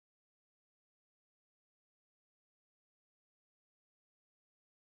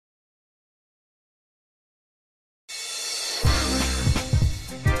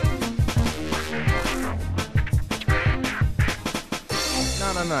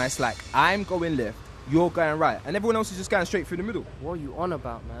no, it's like I'm going left, you're going right, and everyone else is just going straight through the middle. What are you on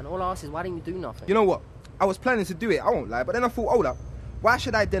about, man? All I ask is, why didn't you do nothing? You know what? I was planning to do it, I won't lie, but then I thought, hold up. Why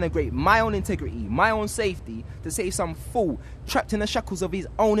should I denigrate my own integrity, my own safety, to save some fool trapped in the shackles of his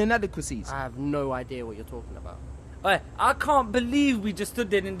own inadequacies? I have no idea what you're talking about. I can't believe we just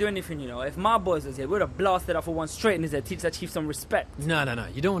stood there and didn't do anything, you know. If my boys was here, we'd have blasted off for one straight in his head, teach that chief some respect. No.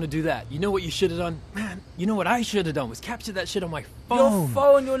 You don't want to do that. You know what you should have done? Man, you know what I should have done was capture that shit on my phone. Your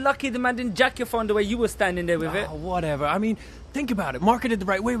phone, you're lucky the man didn't jack your phone the way you were standing there with it. Whatever. I mean, think about it. Marketed the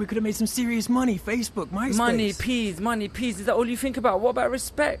right way, we could have made some serious money. Facebook, MySpace. Money, peas. Is that all you think about? What about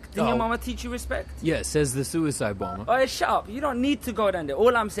respect? Didn't your mama teach you respect? Yeah, says the suicide bomber. Oh, shut up. You don't need to go down there.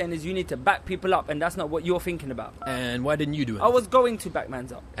 All I'm saying is you need to back people up, and that's not what you're thinking about. And why didn't you do it? I was going to back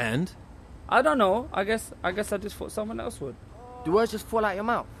mans up. And? I don't know. I guess I just thought someone else would. Do words just fall out your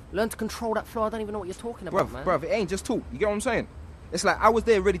mouth? Learn to control that flow. I don't even know what you're talking about, man. Bruv, it ain't just talk. You get what I'm saying? It's like I was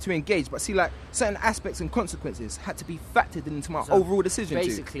there ready to engage, but see, like, certain aspects and consequences had to be factored into my overall decision.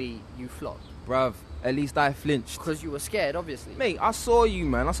 Basically, you flopped. Bruv, at least I flinched. Because you were scared, obviously. Mate, I saw you,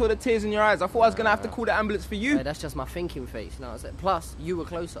 man. I saw the tears in your eyes. I thought I was going to have to call the ambulance for you. Hey, that's just my thinking face. You know what I'm saying? Plus, you were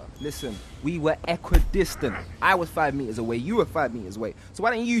closer. Listen, we were equidistant. I was 5 meters away. You were 5 meters away. So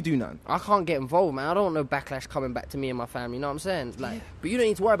why didn't you do none? I can't get involved, man. I don't want no backlash coming back to me and my family. You know what I'm saying? Like, but you don't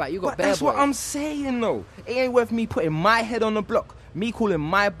need to worry about it. You got bare That's boys. what I'm saying, though. It ain't worth me putting my head on the block, me calling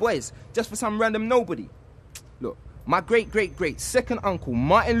my boys, just for some random nobody. Look, my great second uncle,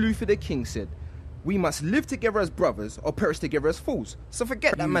 Martin Luther the King, said, we must live together as brothers or perish together as fools. So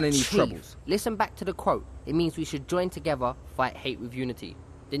forget that man in these troubles. Listen back to the quote. It means we should join together, fight hate with unity.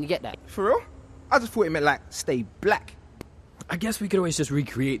 Didn't you get that? For real? I just thought it meant, like, stay black. I guess we could always just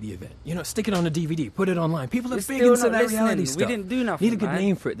recreate the event. You know, stick it on a DVD, put it online. People are big into that reality stuff. We didn't do nothing, Need a good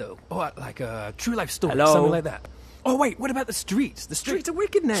name for it, though. Oh, like a true life story, Hello? something like that. Oh, wait, what about the streets? The streets a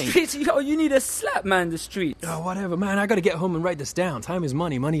wicked name. Streets, yo, you need a slap, man, the streets. Oh, whatever, man. I gotta get home and write this down. Time is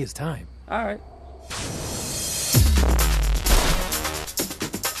money, money is time. All right.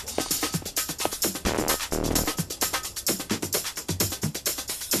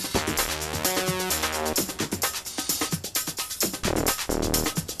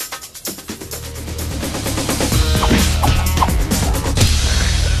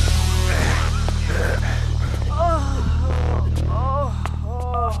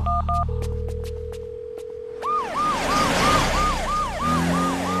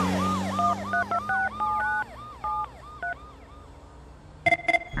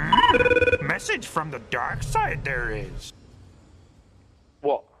 Message from the dark side there is.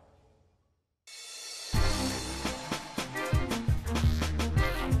 What?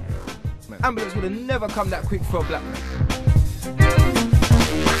 Ambulance would have never come that quick for a black man.